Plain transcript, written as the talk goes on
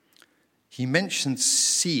He mentions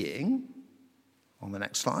seeing on the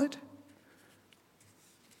next slide.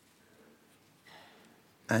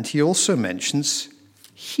 And he also mentions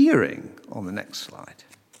hearing on the next slide.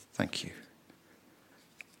 Thank you.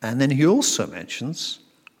 And then he also mentions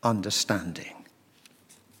understanding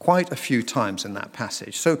quite a few times in that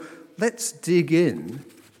passage. So let's dig in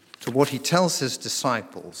to what he tells his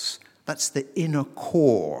disciples. That's the inner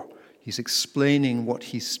core. He's explaining what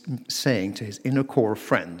he's saying to his inner core of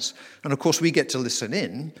friends. And of course, we get to listen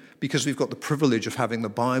in because we've got the privilege of having the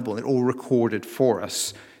Bible, it all recorded for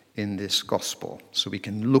us in this gospel. So we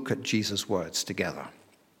can look at Jesus' words together.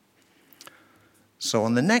 So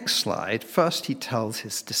on the next slide, first he tells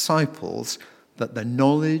his disciples that the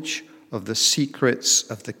knowledge of the secrets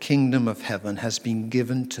of the kingdom of heaven has been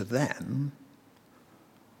given to them,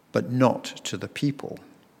 but not to the people.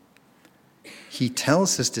 He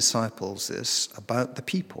tells his disciples this about the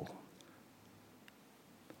people.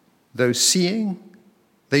 Though seeing,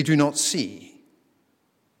 they do not see.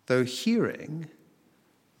 Though hearing,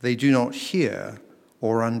 they do not hear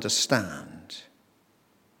or understand.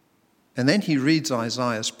 And then he reads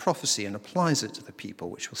Isaiah's prophecy and applies it to the people,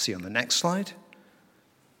 which we'll see on the next slide.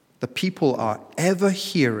 The people are ever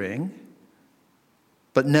hearing,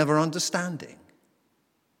 but never understanding.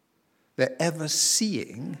 They're ever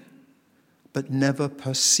seeing, but never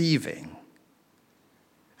perceiving.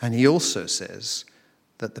 And he also says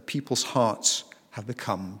that the people's hearts have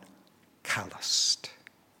become calloused.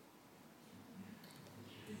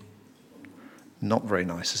 Not very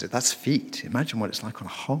nice, is it? That's feet. Imagine what it's like on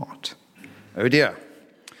a heart. Oh dear.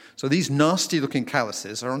 So these nasty-looking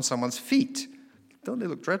calluses are on someone's feet. Don't they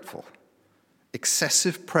look dreadful?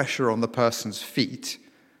 Excessive pressure on the person's feet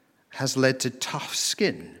has led to tough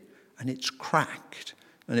skin, and it's cracked,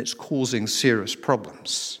 and it's causing serious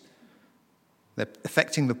problems. The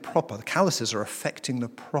calluses are affecting the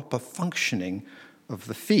proper functioning of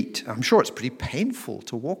the feet. I'm sure it's pretty painful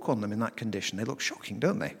to walk on them in that condition. They look shocking,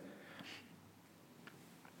 don't they?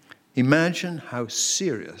 Imagine how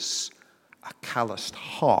serious a calloused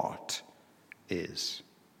heart is.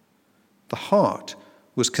 The heart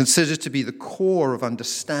was considered to be the core of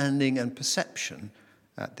understanding and perception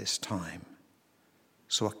at this time.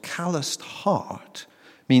 So a calloused heart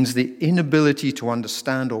means the inability to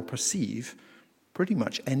understand or perceive pretty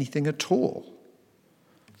much anything at all.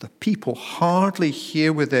 The people hardly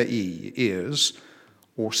hear with their ears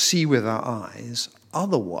or see with their eyes.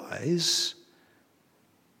 Otherwise,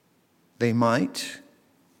 they might,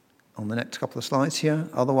 on the next couple of slides here,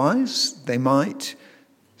 otherwise they might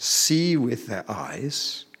see with their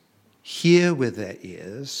eyes, hear with their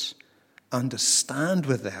ears, understand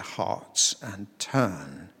with their hearts, and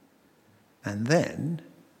turn. And then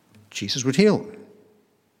Jesus would heal them.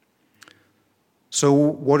 So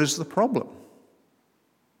what is the problem?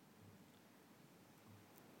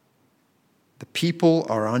 The people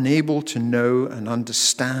are unable to know and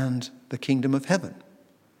understand the kingdom of heaven.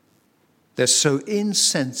 They're so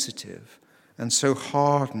insensitive and so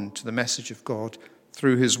hardened to the message of God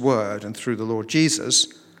through his word and through the Lord Jesus,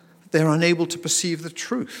 they're unable to perceive the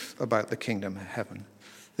truth about the kingdom of heaven.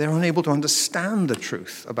 They're unable to understand the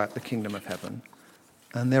truth about the kingdom of heaven,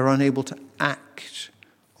 and they're unable to act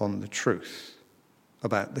on the truth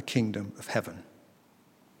about the kingdom of heaven.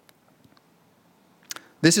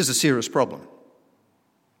 This is a serious problem.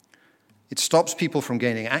 It stops people from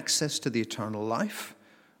gaining access to the eternal life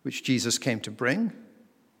which Jesus came to bring.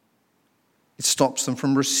 It stops them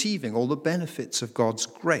from receiving all the benefits of God's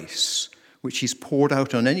grace, which he's poured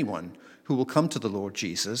out on anyone who will come to the Lord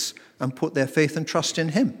Jesus and put their faith and trust in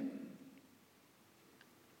him.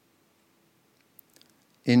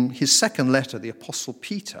 In his second letter, the Apostle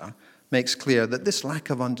Peter makes clear that this lack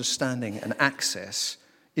of understanding and access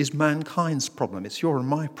is mankind's problem. It's your and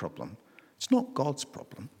my problem. It's not God's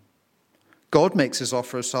problem. God makes his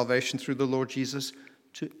offer of salvation through the Lord Jesus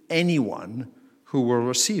to anyone who will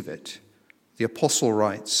receive it. The apostle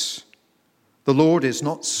writes, "The Lord is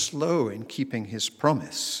not slow in keeping his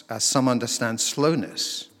promise, as some understand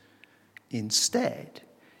slowness. Instead,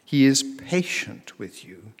 he is patient with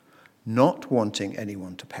you, not wanting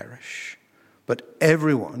anyone to perish, but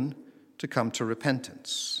everyone to come to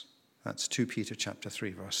repentance." That's 2 Peter chapter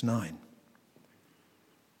 3, verse 9.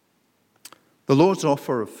 The Lord's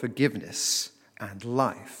offer of forgiveness and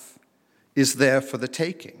life is there for the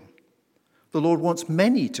taking. The Lord wants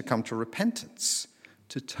many to come to repentance,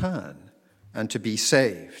 to turn, and to be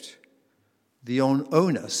saved. The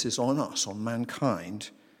onus is on us, on mankind,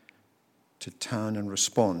 to turn and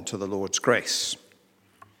respond to the Lord's grace.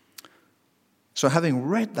 So having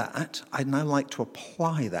read that, I'd now like to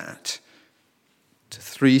apply that to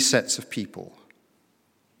three sets of people.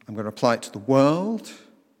 I'm going to apply it to the world,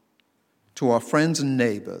 to our friends and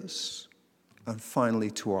neighbors, and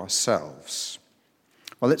finally to ourselves.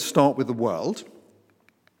 Well, let's start with the world.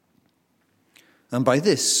 And by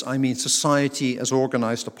this, I mean society as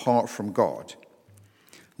organized apart from God.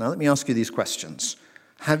 Now, let me ask you these questions.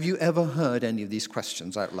 Have you ever heard any of these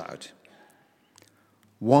questions out loud?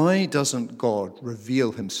 Why doesn't God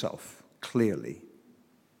reveal himself clearly?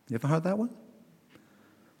 You ever heard that one?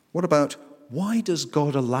 What about, why does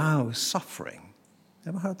God allow suffering?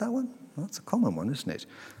 Ever heard that one? Well, that's a common one, isn't it?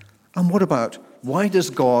 And what about, why does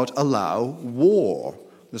God allow war?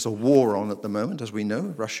 There's a war on at the moment, as we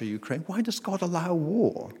know, Russia, Ukraine. Why does God allow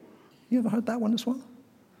war? You ever heard that one as well?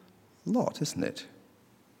 A lot, isn't it?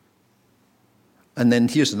 And then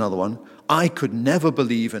here's another one. I could never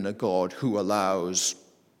believe in a God who allows ...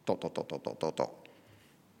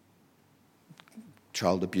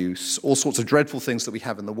 child abuse, all sorts of dreadful things that we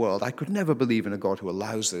have in the world. I could never believe in a God who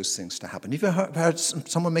allows those things to happen. Have you ever heard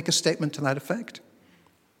someone make a statement to that effect?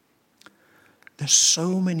 There's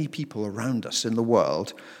so many people around us in the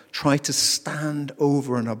world try to stand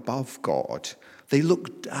over and above God. They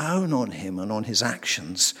look down on him and on his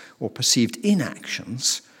actions or perceived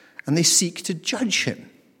inactions, and they seek to judge him.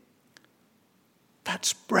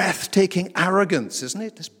 That's breathtaking arrogance, isn't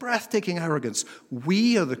it? It's breathtaking arrogance.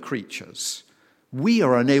 We are the creatures. We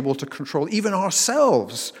are unable to control even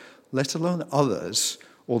ourselves, let alone others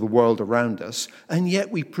or the world around us, and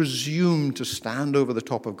yet we presume to stand over the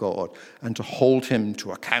top of God and to hold him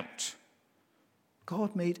to account.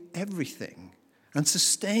 God made everything and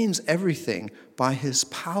sustains everything by his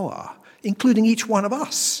power, including each one of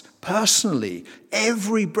us personally.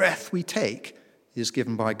 Every breath we take is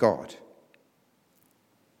given by God.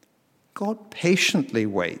 God patiently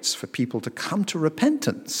waits for people to come to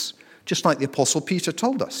repentance, just like the Apostle Peter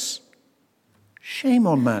told us. Shame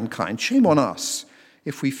on mankind, shame on us,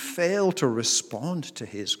 if we fail to respond to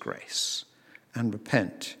his grace and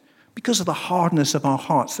repent. Because of the hardness of our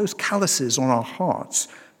hearts, those calluses on our hearts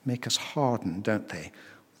make us harden, don't they?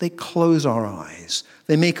 They close our eyes.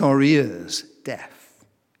 They make our ears deaf.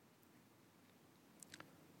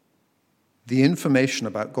 The information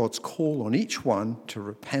about God's call on each one to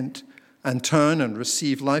repent and turn and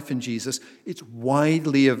receive life in Jesus, it's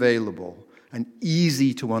widely available and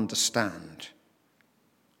easy to understand.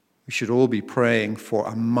 We should all be praying for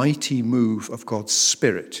a mighty move of God's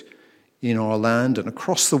Spirit in our land and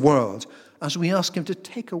across the world as we ask him to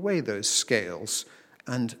take away those scales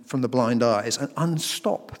and from the blind eyes and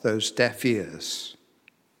unstop those deaf ears.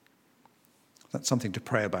 That's something to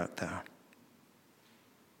pray about there.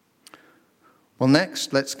 Well,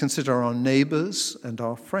 next, let's consider our neighbors and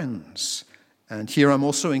our friends. And here I'm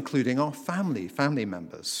also including our family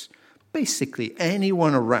members. Basically,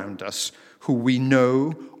 anyone around us who we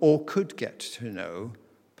know or could get to know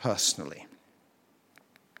personally.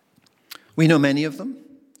 We know many of them.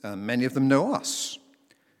 Many of them know us.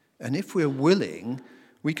 And if we're willing,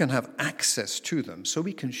 we can have access to them so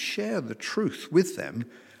we can share the truth with them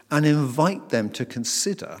and invite them to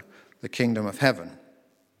consider the kingdom of heaven.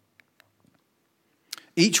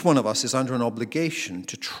 Each one of us is under an obligation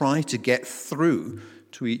to try to get through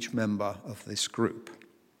to each member of this group.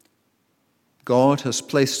 God has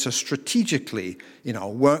placed us strategically in our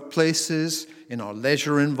workplaces, in our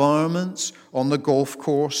leisure environments, on the golf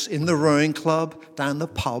course, in the rowing club, down the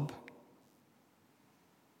pub.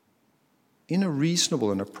 In a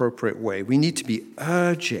reasonable and appropriate way, we need to be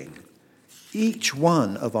urging each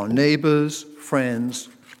one of our neighbors, friends,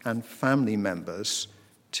 and family members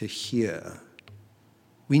to hear.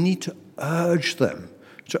 We need to urge them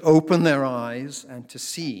to open their eyes and to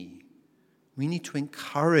see. We need to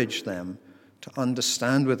encourage them to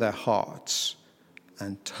understand with their hearts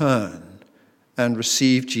and turn and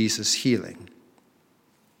receive Jesus' healing.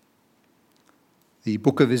 The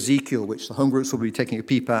book of Ezekiel, which the home groups will be taking a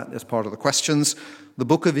peep at as part of the questions, the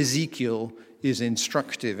book of Ezekiel is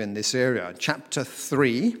instructive in this area. Chapter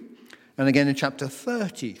 3, and again in chapter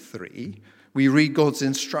 33, we read God's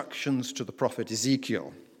instructions to the prophet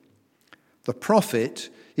Ezekiel. The prophet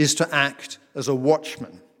is to act as a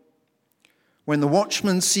watchman. When the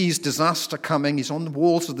watchman sees disaster coming, he's on the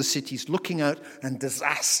walls of the city, he's looking out, and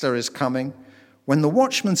disaster is coming. When the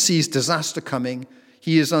watchman sees disaster coming,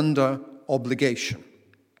 he is under obligation.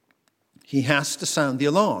 He has to sound the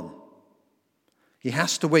alarm. He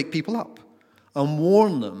has to wake people up and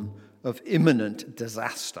warn them of imminent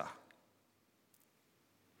disaster.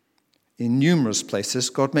 In numerous places,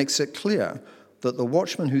 God makes it clear that the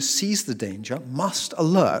watchman who sees the danger must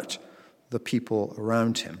alert the people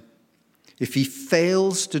around him. If he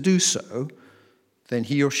fails to do so, then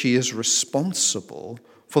he or she is responsible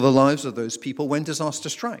for the lives of those people when disaster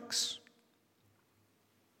strikes.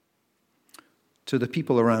 To the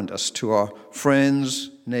people around us, to our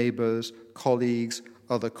friends, neighbors, colleagues,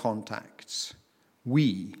 other contacts.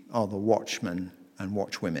 We are the watchmen and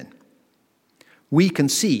watchwomen. We can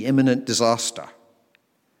see imminent disaster,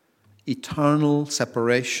 eternal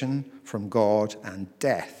separation from God and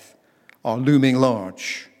death are looming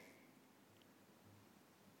large.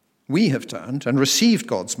 We have turned and received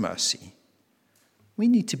God's mercy. We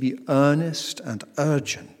need to be earnest and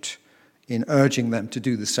urgent in urging them to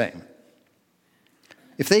do the same.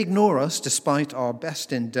 If they ignore us despite our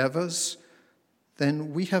best endeavors,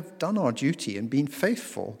 then we have done our duty and been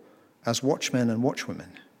faithful as watchmen and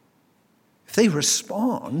watchwomen. If they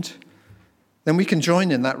respond, then we can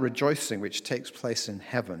join in that rejoicing which takes place in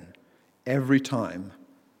heaven every time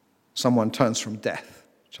someone turns from death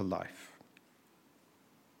to life.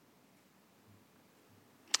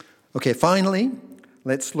 Okay, finally,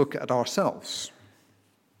 let's look at ourselves.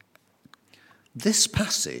 This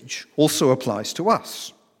passage also applies to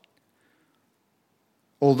us.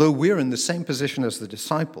 Although we're in the same position as the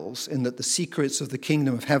disciples, in that the secrets of the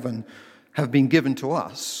kingdom of heaven have been given to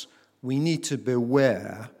us, we need to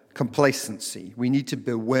beware complacency. We need to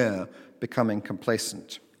beware becoming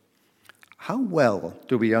complacent. How well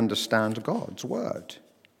do we understand God's word?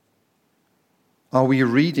 Are we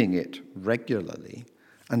reading it regularly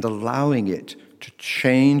and allowing it to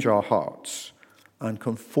change our hearts and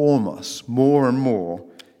conform us more and more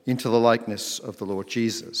into the likeness of the Lord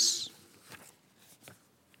Jesus?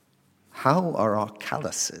 How are our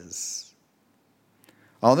calluses?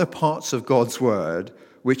 Are there parts of God's word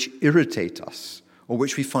which irritate us or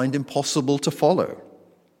which we find impossible to follow?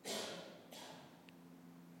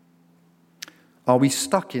 Are we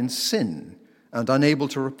stuck in sin and unable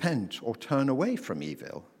to repent or turn away from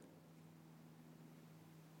evil?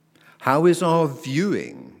 How is our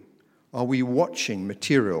viewing? Are we watching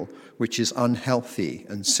material which is unhealthy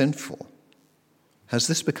and sinful? Has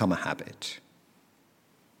this become a habit?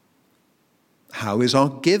 How is our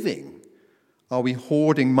giving? Are we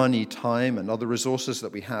hoarding money, time, and other resources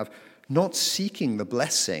that we have, not seeking the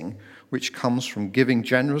blessing which comes from giving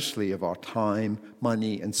generously of our time,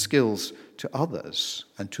 money, and skills to others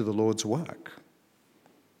and to the Lord's work?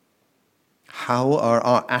 How are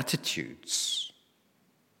our attitudes?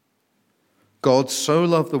 God so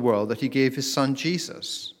loved the world that he gave his son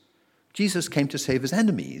Jesus. Jesus came to save his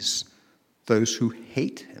enemies, those who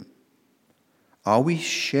hate him. Are we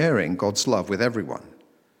sharing God's love with everyone,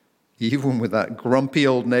 even with that grumpy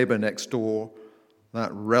old neighbor next door,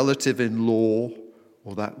 that relative-in-law,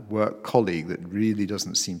 or that work colleague that really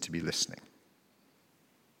doesn't seem to be listening?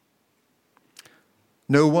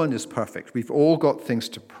 No one is perfect. We've all got things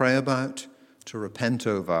to pray about, to repent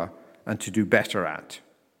over, and to do better at.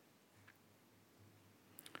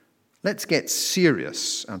 Let's get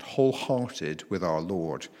serious and wholehearted with our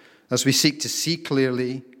Lord as we seek to see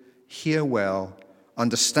clearly, hear well,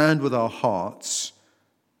 understand with our hearts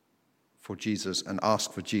for Jesus, and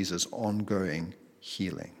ask for Jesus' ongoing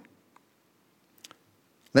healing.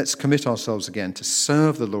 Let's commit ourselves again to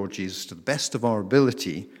serve the Lord Jesus to the best of our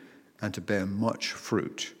ability and to bear much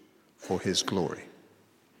fruit for his glory.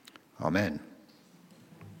 Amen.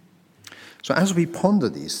 So as we ponder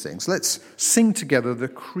these things, let's sing together the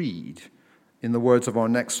creed in the words of our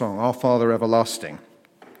next song, Our Father Everlasting.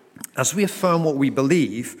 As we affirm what we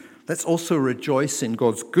believe, let's also rejoice in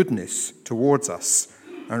God's goodness towards us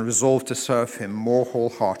and resolve to serve him more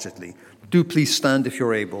wholeheartedly. Do please stand if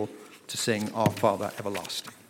you're able to sing Our Father Everlasting.